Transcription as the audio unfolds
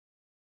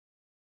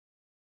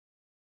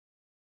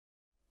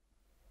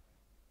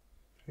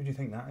Who do you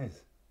think that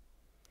is?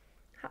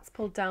 Hat's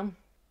pulled down.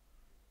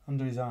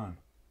 Under his arm.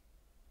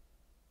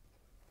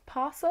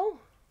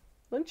 Parcel?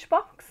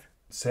 Lunchbox?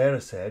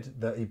 Sarah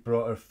said that he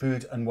brought her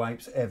food and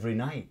wipes every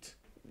night.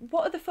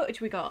 What other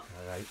footage we got?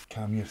 All right,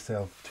 calm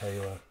yourself,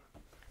 Taylor.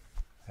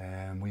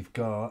 We've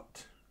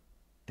got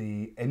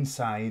the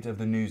inside of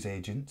the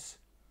newsagents.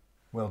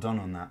 Well done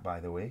on that, by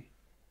the way.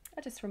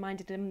 I just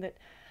reminded him that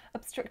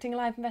obstructing a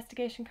live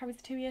investigation carries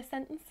a 2-year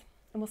sentence.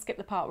 And we'll skip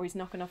the part where he's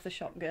knocking off the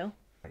shop girl.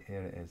 Right,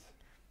 here it is.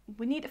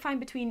 We need to find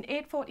between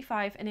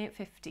 8:45 and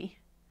 8:50.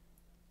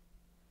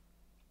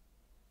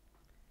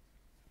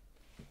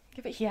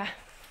 Give it here.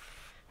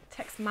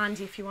 Text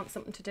Mandy if you want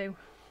something to do.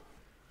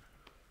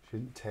 She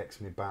didn't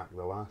text me back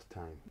the last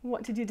time.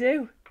 What did you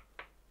do?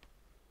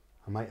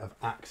 I might have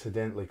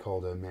accidentally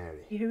called her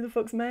Mary. Who the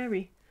fuck's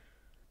Mary?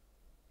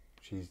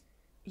 She's...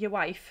 Your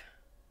wife.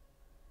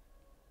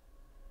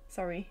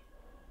 Sorry.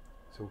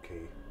 It's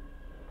okay.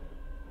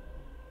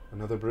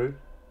 Another brew?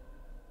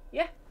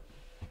 Yeah.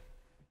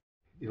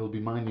 It'll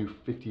be my new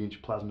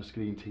 50-inch plasma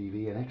screen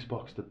TV and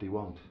Xbox that they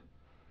want.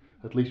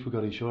 At least we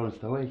got insurance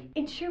though, eh?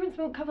 Insurance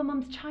won't cover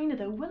Mum's china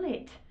though, will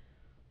it?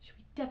 She'll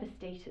be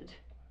devastated.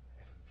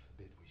 Heaven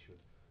forbid we should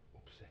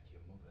upset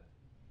your mother.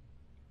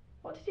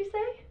 What did you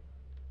say?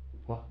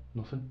 What?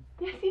 Nothing?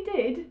 Yes, you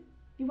did.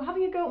 You were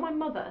having a go at my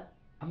mother.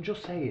 I'm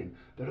just saying,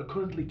 there are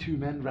currently 2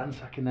 men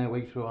ransacking their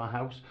way through our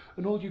house,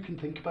 and all you can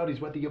think about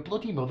is whether your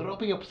bloody mother will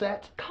be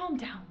upset. Calm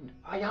down.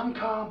 I am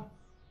calm.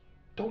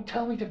 Don't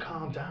tell me to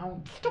calm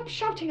down. Stop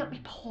shouting at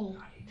me, Paul.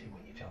 I hate it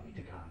when you tell me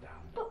to calm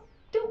down. But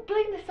don't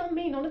blame this on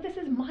me. None of this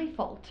is my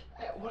fault.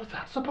 What is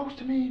that supposed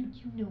to mean?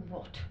 You know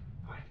what?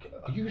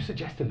 Are you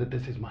suggesting that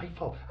this is my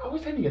fault? How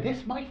is any of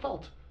this my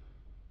fault?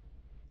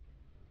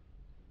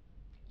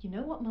 You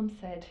know what Mum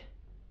said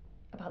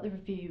about the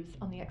reviews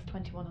on the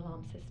X21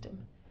 alarm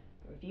system?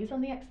 The reviews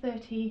on the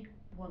X30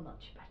 were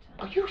much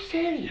better. Are you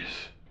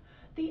serious?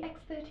 The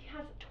X30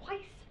 has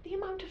twice the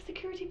amount of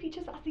security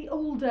features as the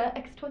older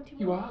X21.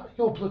 You are?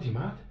 You're bloody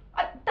mad.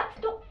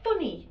 That's not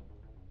funny.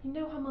 You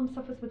know how Mum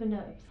suffers with the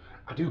nerves.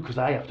 I do, because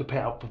I have to pay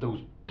out for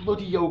those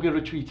bloody yoga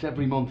retreats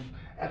every month.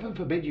 Heaven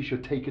forbid you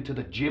should take her to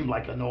the gym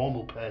like a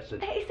normal person.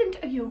 There isn't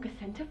a yoga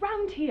centre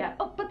round here.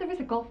 Oh, but there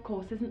is a golf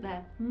course, isn't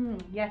there?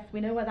 Yes,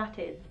 we know where that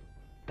is.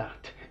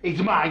 That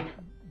is my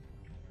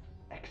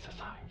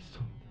exercise.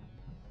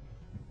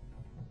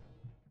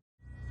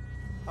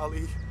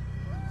 Ali,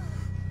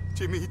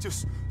 Jimmy,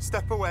 just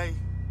step away.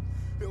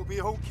 It'll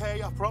be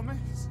okay, I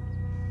promise.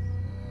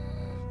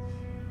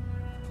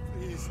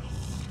 Please.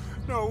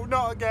 No,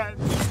 not again.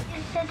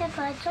 You said if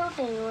I told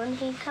anyone,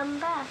 he'd come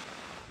back.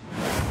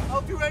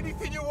 I'll do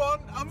anything you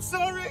want. I'm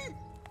sorry.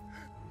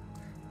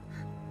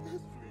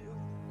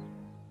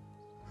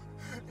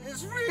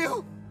 It's real. It's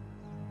real.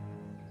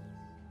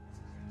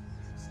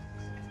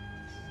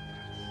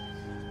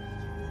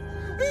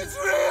 It's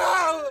real.